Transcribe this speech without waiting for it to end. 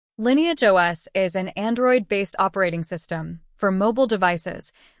Lineage OS is an Android-based operating system for mobile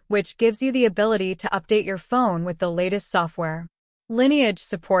devices, which gives you the ability to update your phone with the latest software. Lineage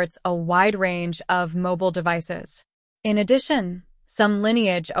supports a wide range of mobile devices. In addition, some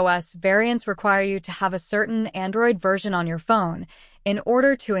Lineage OS variants require you to have a certain Android version on your phone in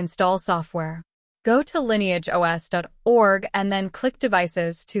order to install software. Go to lineageos.org and then click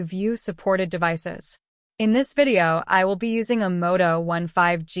Devices to view supported devices. In this video, I will be using a Moto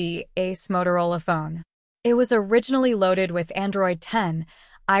 15G Ace Motorola phone. It was originally loaded with Android 10.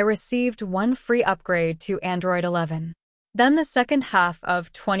 I received one free upgrade to Android 11. Then the second half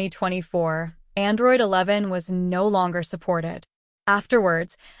of 2024, Android 11 was no longer supported.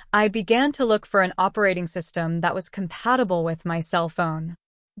 Afterwards, I began to look for an operating system that was compatible with my cell phone.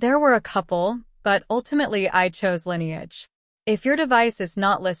 There were a couple, but ultimately I chose Lineage. If your device is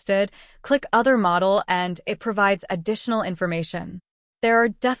not listed, click Other Model and it provides additional information. There are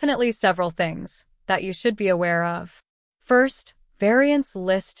definitely several things that you should be aware of. First, variants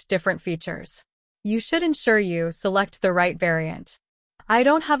list different features. You should ensure you select the right variant. I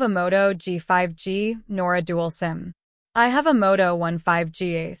don't have a Moto G5G nor a dual SIM. I have a Moto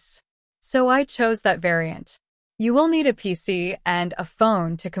 15G Ace, so I chose that variant. You will need a PC and a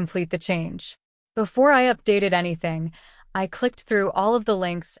phone to complete the change. Before I updated anything, I clicked through all of the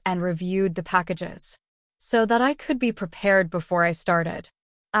links and reviewed the packages so that I could be prepared before I started.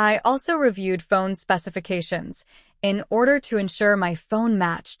 I also reviewed phone specifications in order to ensure my phone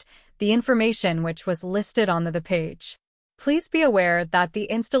matched the information which was listed on the page. Please be aware that the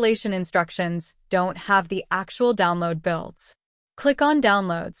installation instructions don't have the actual download builds. Click on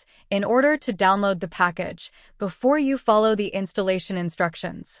Downloads in order to download the package before you follow the installation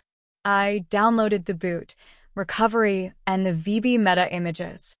instructions. I downloaded the boot, recovery, and the VB meta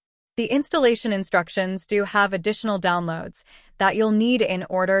images. The installation instructions do have additional downloads that you'll need in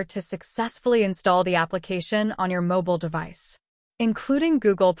order to successfully install the application on your mobile device, including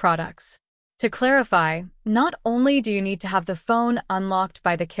Google products. To clarify, not only do you need to have the phone unlocked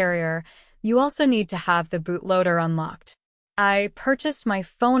by the carrier, you also need to have the bootloader unlocked. I purchased my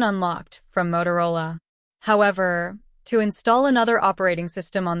phone unlocked from Motorola. However, to install another operating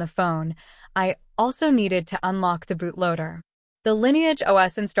system on the phone, I also needed to unlock the bootloader. The Lineage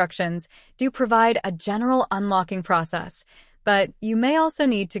OS instructions do provide a general unlocking process, but you may also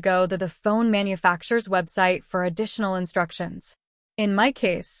need to go to the phone manufacturer's website for additional instructions. In my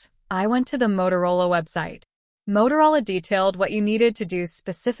case, I went to the Motorola website. Motorola detailed what you needed to do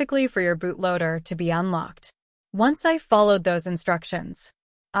specifically for your bootloader to be unlocked. Once I followed those instructions,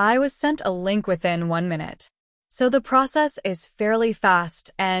 I was sent a link within 1 minute. So the process is fairly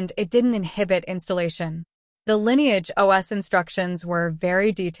fast and it didn't inhibit installation. The Lineage OS instructions were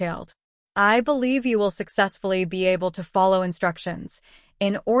very detailed. I believe you will successfully be able to follow instructions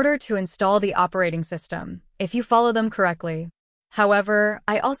in order to install the operating system if you follow them correctly. However,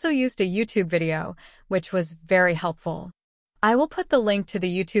 I also used a YouTube video, which was very helpful. I will put the link to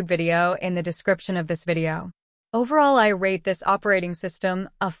the YouTube video in the description of this video. Overall, I rate this operating system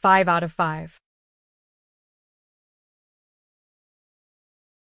a 5 out of 5.